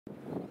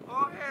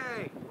Oh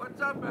hey,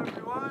 what's up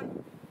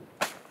everyone?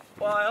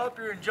 Well, I hope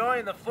you're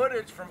enjoying the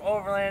footage from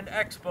Overland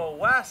Expo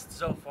West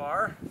so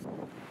far.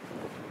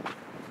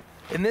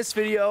 In this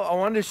video, I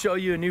wanted to show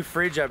you a new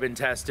fridge I've been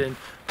testing,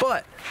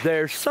 but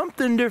there's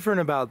something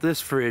different about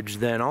this fridge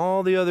than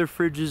all the other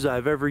fridges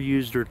I've ever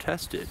used or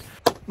tested.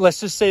 Let's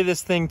just say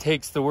this thing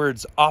takes the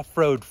words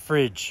off-road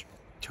fridge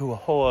to a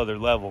whole other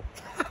level.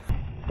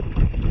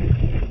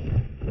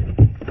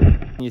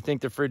 You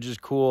think the fridge is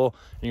cool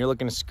and you're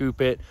looking to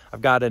scoop it,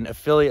 I've got an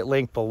affiliate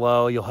link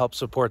below. You'll help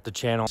support the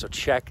channel, so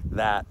check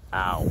that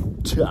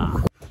out.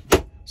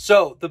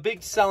 So the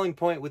big selling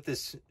point with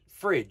this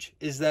fridge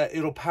is that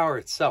it'll power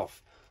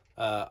itself.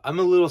 I'm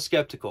a little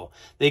skeptical.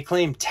 They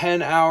claim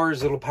 10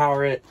 hours it'll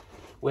power it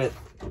with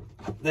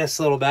this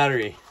little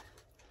battery.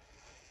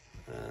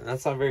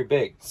 That's not very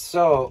big.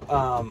 So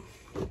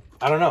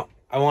I don't know.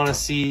 I want to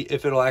see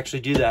if it'll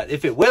actually do that.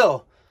 If it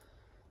will,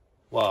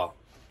 well,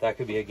 that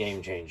could be a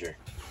game changer.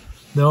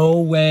 No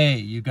way,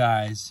 you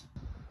guys.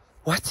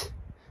 What?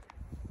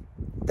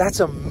 That's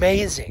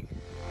amazing.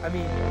 I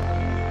mean,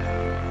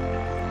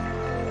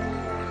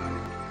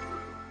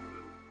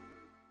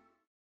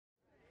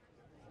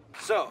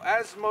 so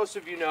as most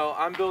of you know,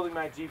 I'm building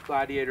my Jeep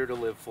Gladiator to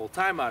live full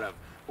time out of.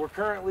 We're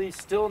currently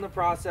still in the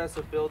process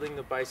of building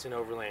the Bison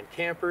Overland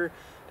camper,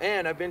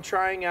 and I've been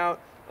trying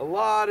out a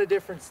lot of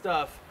different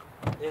stuff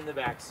in the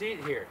back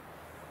seat here.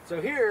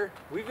 So here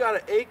we've got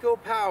an Eco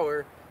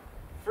Power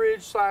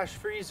fridge slash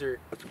freezer.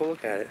 Let's go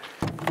look at it.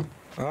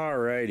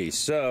 Alrighty,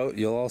 so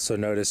you'll also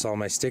notice all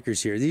my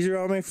stickers here. These are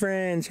all my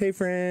friends. Hey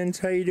friends,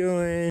 how you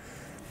doing?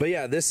 But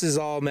yeah, this is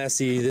all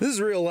messy. This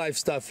is real life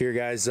stuff here,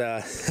 guys.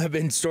 I've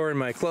been storing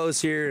my clothes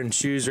here and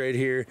shoes right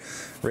here,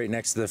 right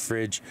next to the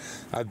fridge.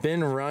 I've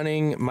been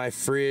running my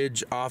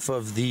fridge off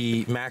of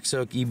the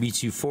Maxoak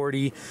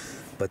EB240,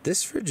 but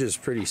this fridge is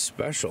pretty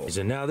special.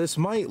 And now this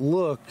might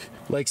look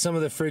like some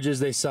of the fridges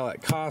they sell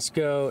at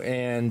Costco,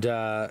 and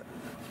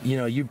you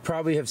know, you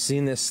probably have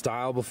seen this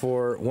style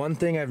before. One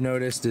thing I've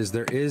noticed is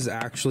there is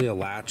actually a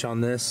latch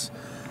on this.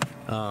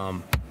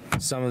 Some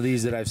of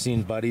these that I've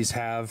seen buddies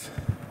have,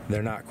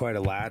 they're not quite a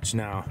latch.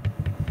 Now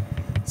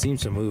it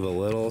seems to move a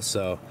little,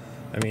 so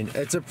I mean,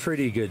 it's a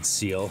pretty good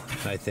seal,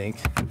 I think.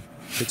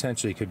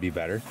 Potentially could be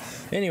better.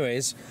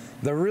 Anyways,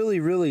 the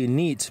really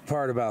neat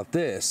part about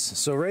this,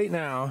 so right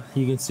now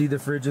you can see the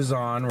fridge is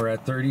on. We're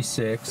at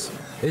 36.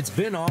 It's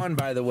been on,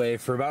 by the way,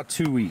 for about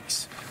 2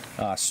 weeks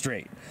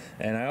straight,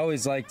 and I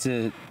always like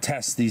to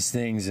test these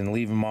things and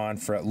leave them on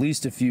for at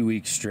least a few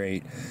weeks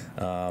straight.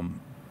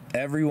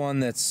 Everyone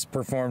that's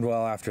performed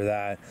well after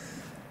that,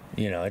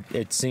 you know,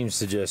 it seems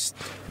to just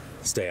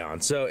stay on.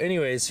 So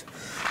anyways,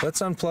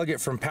 let's unplug it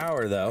from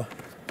power though.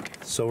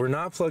 So we're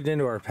not plugged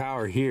into our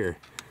power here,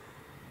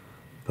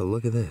 but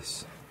look at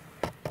this.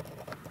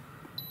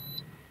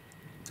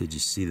 Did you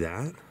see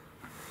that?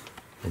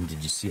 And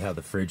did you see how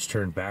the fridge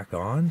turned back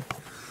on?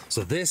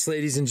 So this,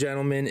 ladies and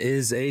gentlemen,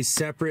 is a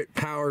separate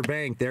power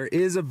bank. There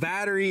is a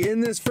battery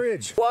in this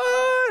fridge.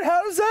 What?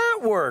 How does that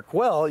work?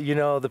 Well, you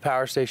know, the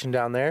power station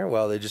down there,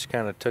 well, they just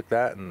kind of took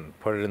that and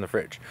put it in the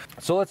fridge.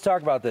 So let's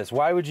talk about this.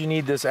 Why would you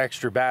need this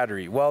extra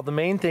battery? Well, the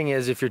main thing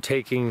is if you're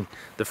taking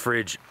the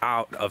fridge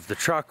out of the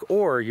truck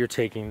or you're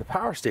taking the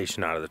power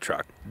station out of the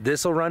truck.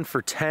 This will run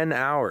for 10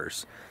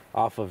 hours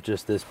off of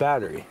just this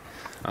battery.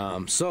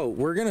 So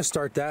we're gonna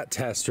start that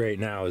test right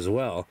now as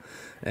well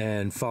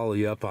and follow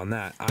you up on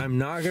that. I'm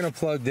not gonna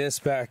plug this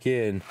back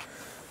in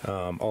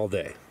all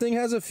day. The thing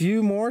has a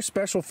few more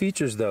special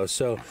features though,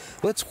 so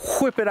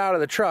let's whip it out of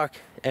the truck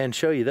and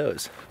show you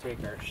those.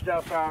 Take our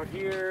stuff out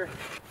here.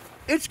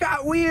 It's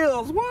got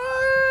wheels.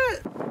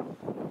 What?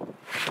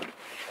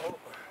 Oh.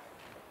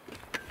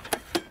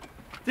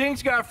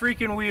 Thing's got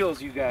freaking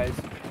wheels, you guys.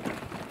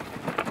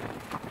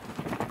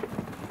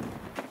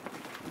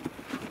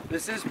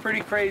 This is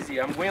pretty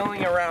crazy. I'm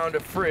wheeling around a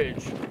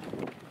fridge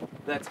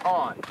that's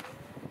on,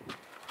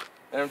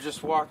 and I'm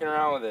just walking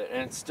around with it,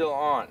 and it's still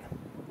on.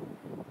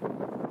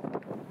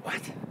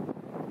 What?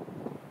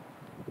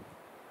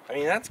 I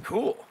mean, that's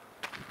cool,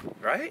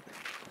 right?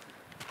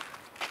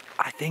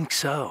 I think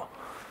so.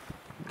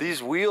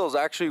 These wheels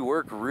actually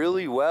work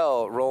really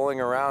well rolling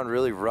around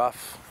really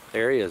rough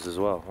areas as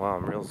well. Wow,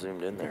 I'm real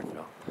zoomed in there,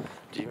 Phil.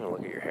 Did you even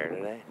look at your hair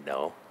today?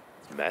 No,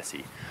 it's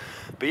messy.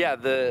 But yeah,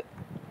 the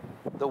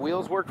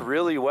wheels work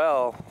really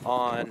well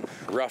on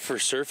rougher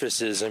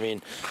surfaces. I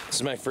mean, this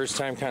is my first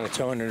time kind of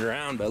towing it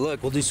around, but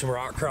look, we'll do some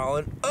rock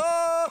crawling.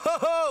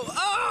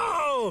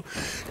 Oh,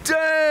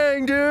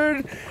 dang,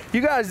 dude.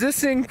 You guys,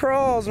 this thing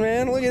crawls,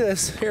 man. Look at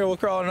this. Here, we'll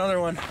crawl another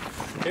one.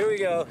 Here we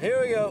go,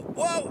 here we go.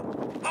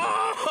 Whoa,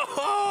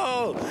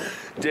 oh,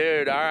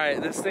 dude, all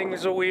right, this thing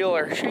is a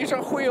wheeler. She's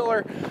a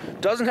wheeler.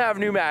 Doesn't have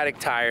pneumatic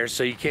tires,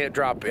 so you can't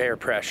drop air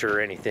pressure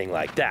or anything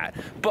like that.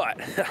 But,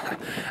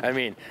 I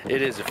mean,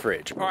 it is a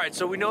fridge. All right,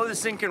 so we know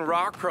this thing can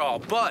rock crawl,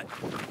 but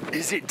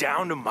is it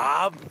down to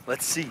mob?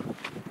 Let's see.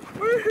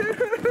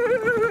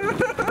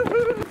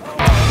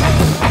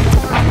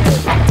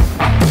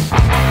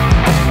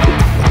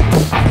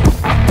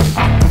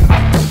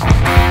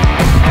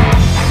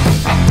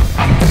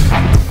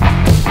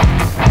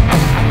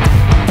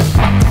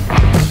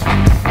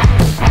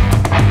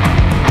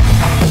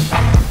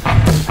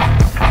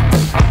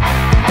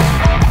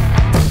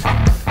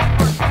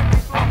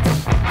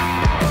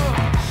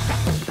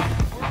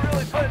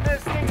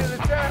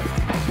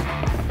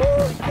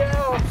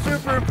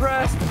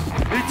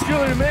 It's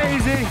doing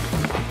amazing.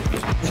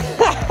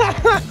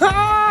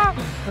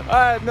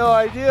 I had no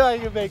idea I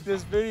could make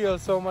this video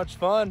so much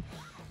fun.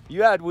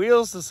 You add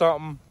wheels to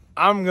something,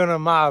 I'm gonna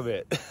mob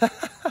it.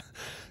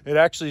 It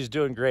actually is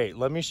doing great.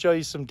 Let me show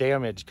you some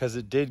damage, because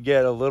it did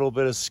get a little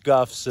bit of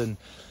scuffs, and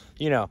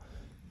you know,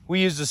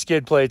 we use the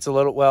skid plates a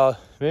little. Well,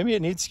 maybe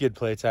it needs skid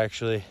plates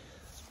actually.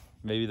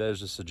 Maybe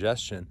there's a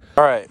suggestion.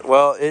 All right,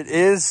 well, it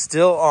is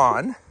still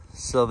on,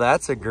 so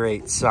that's a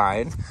great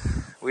sign.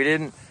 We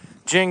didn't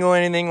jingle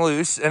anything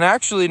loose, and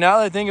actually, now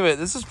that I think of it,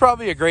 this is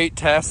probably a great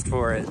test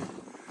for it.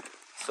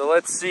 So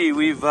let's see,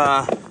 we've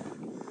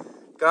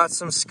got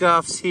some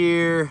scuffs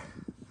here,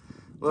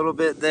 a little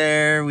bit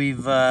there.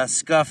 We've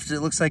scuffed, it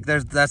looks like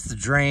that's the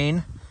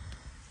drain.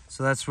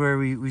 So that's where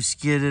we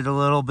skidded a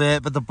little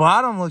bit, but the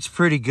bottom looks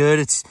pretty good.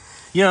 It's,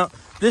 you know,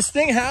 this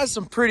thing has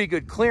some pretty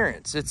good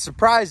clearance. It's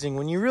surprising.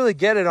 When you really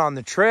get it on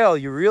the trail,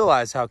 you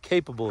realize how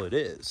capable it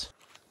is.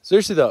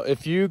 Seriously though,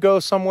 if you go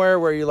somewhere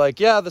where you're like,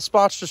 yeah, the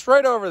spot's just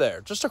right over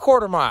there, just a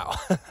quarter mile.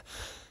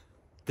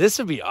 This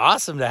would be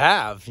awesome to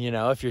have, you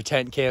know, if you're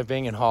tent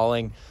camping and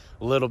hauling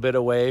a little bit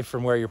away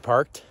from where you're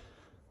parked.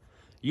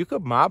 You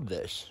could mob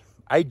this.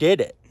 I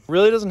did it.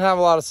 Really doesn't have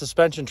a lot of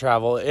suspension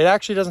travel. It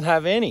actually doesn't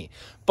have any,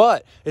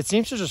 but it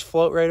seems to just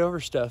float right over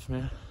stuff,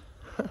 man.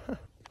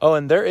 Oh,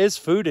 and there is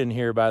food in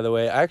here, by the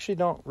way. I actually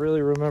don't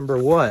really remember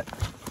what,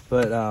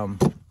 but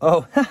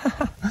oh,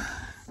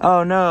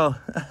 oh no.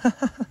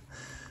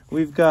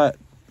 We've got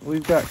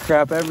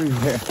crap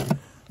everywhere.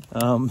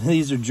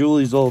 These are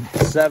Julie's old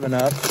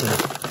 7-Ups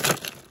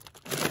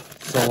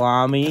and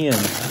salami and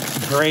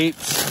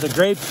grapes. The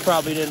grapes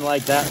probably didn't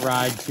like that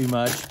ride too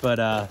much, but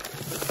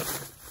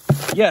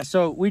yeah,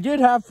 so we did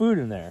have food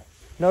in there.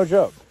 No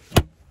joke.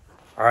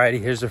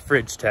 Alrighty, here's a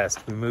fridge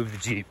test. We moved the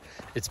Jeep.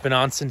 It's been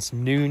on since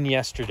noon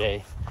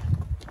yesterday,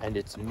 and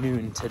it's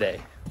noon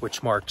today,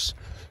 which marks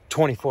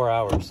 24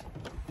 hours.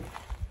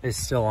 It's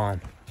still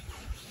on.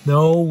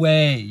 No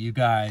way, you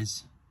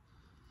guys.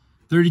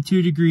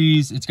 32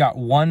 degrees. It's got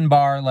 1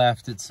 bar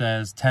left. It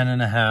says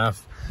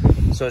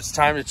 10.5. So it's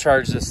time to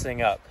charge this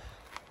thing up.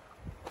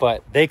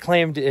 But they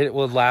claimed it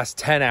would last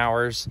 10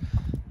 hours,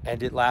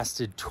 and it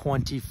lasted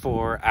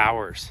 24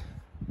 hours.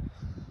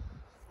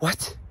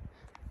 What?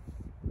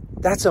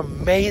 That's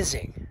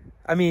amazing.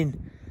 I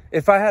mean,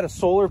 if I had a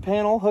solar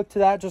panel hooked to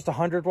that, just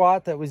 100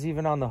 watt, that was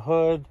even on the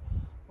hood,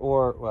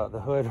 or, well,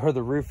 the hood or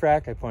the roof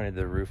rack. I pointed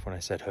to the roof when I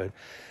said hood.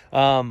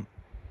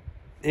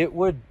 It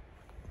would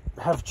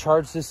have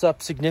charged this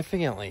up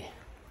significantly.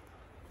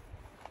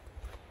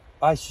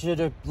 I should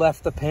have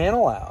left the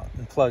panel out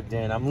and plugged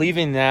in. I'm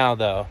leaving now,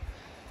 though.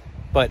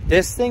 But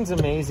this thing's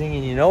amazing,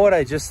 and you know what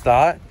I just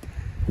thought?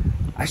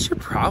 I should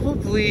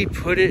probably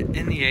put it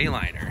in the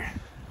A-liner,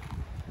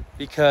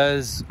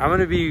 because I'm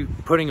gonna be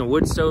putting a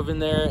wood stove in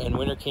there and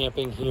winter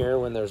camping here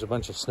when there's a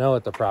bunch of snow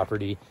at the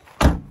property.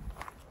 Oh,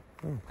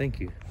 thank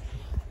you.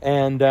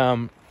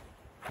 And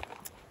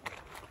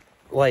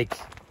like,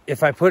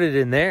 if I put it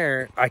in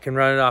there, I can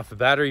run it off a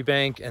battery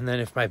bank, and then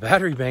if my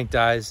battery bank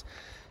dies,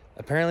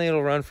 apparently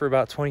it'll run for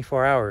about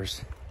 24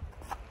 hours.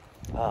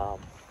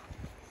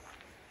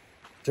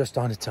 Just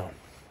on its own.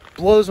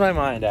 Blows my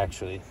mind,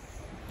 actually.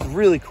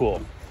 Really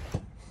cool.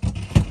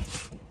 It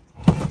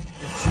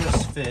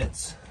just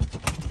fits.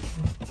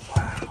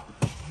 Wow.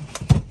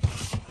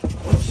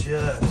 It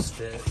just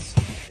fits.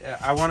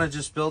 I want to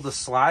just build a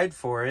slide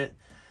for it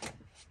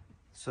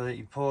so that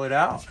you pull it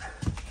out.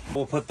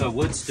 We'll put the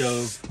wood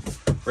stove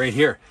right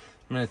here.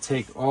 I'm going to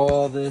take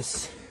all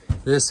this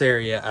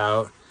area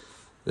out,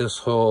 this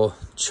whole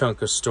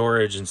chunk of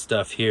storage and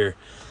stuff here.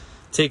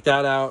 Take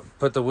that out,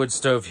 put the wood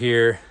stove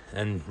here,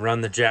 and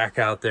run the jack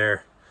out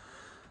there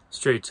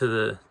straight to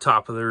the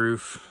top of the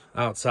roof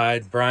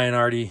outside. Brian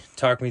already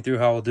talked me through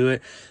how we'll do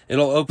it.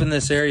 It'll open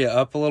this area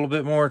up a little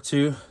bit more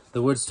too.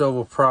 The wood stove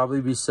will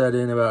probably be set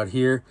in about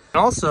here.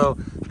 And also,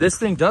 this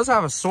thing does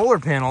have a solar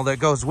panel that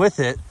goes with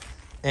it.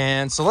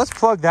 And so let's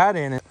plug that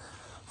in and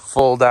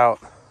fold out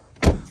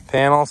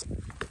panels.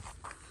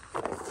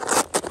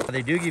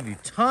 They do give you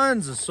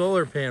tons of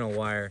solar panel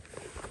wire,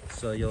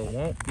 so you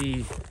won't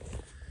be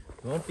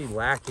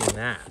lacking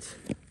that.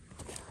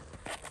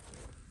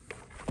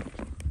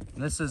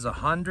 This is a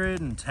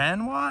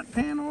 110 watt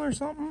panel or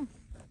something.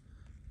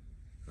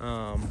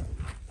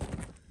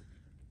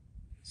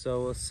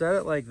 So we'll set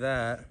it like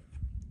that,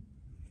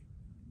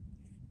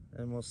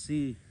 and we'll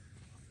see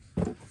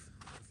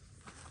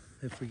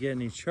if we get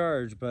any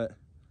charge, but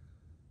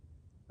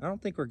I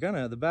don't think we're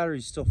gonna. The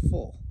battery's still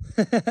full.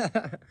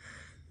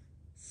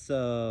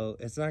 So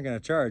it's not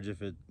gonna charge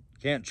if it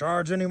can't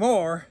charge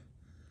anymore.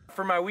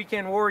 For my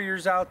weekend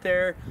warriors out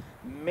there,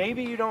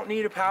 maybe you don't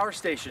need a power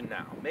station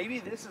now. Maybe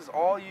this is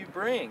all you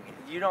bring.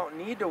 You don't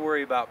need to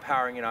worry about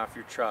powering it off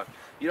your truck.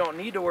 You don't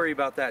need to worry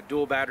about that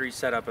dual battery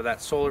setup or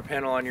that solar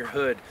panel on your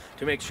hood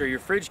to make sure your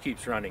fridge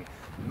keeps running.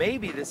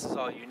 Maybe this is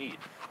all you need.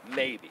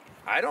 Maybe.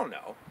 I don't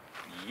know.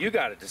 You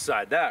got to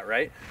decide that,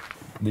 right?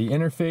 The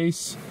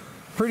interface,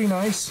 pretty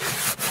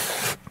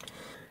nice.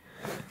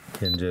 You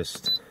can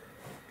just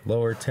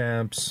lower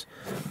temps.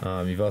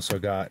 You've also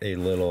got a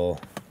little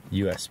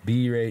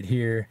USB right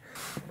here.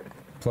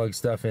 Plug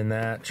stuff in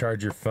that,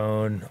 charge your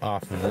phone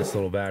off of this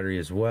little battery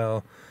as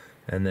well.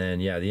 And then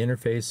yeah, the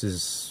interface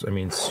is, I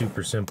mean,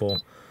 super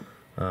simple.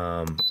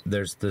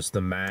 There's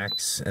the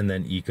max and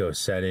then eco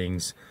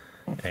settings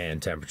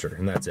and temperature,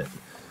 and that's it.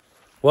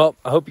 Well,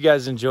 I hope you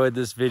guys enjoyed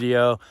this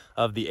video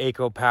of the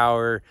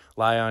EcoPower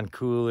Li-ion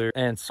cooler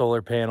and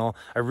solar panel.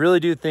 I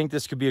really do think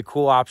this could be a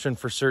cool option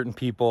for certain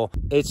people.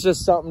 It's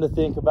just something to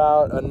think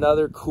about.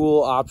 Another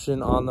cool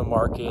option on the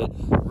market.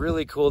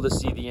 Really cool to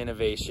see the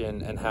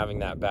innovation and having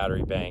that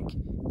battery bank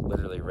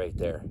literally right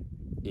there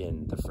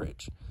in the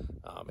fridge.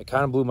 It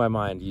kind of blew my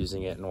mind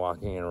using it and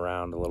walking it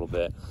around a little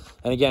bit.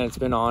 And again, it's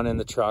been on in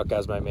the truck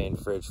as my main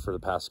fridge for the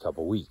past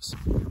couple weeks.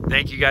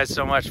 Thank you guys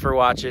so much for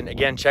watching.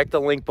 Again, check the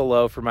link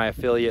below for my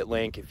affiliate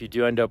link. If you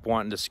do end up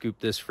wanting to scoop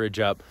this fridge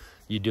up,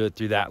 you do it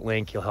through that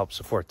link. You'll help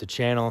support the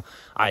channel.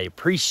 I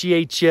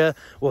appreciate you.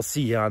 We'll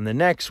see you on the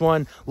next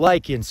one.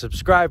 Like and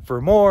subscribe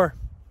for more.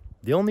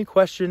 The only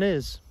question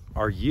is,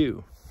 are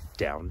you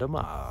down to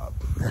mob?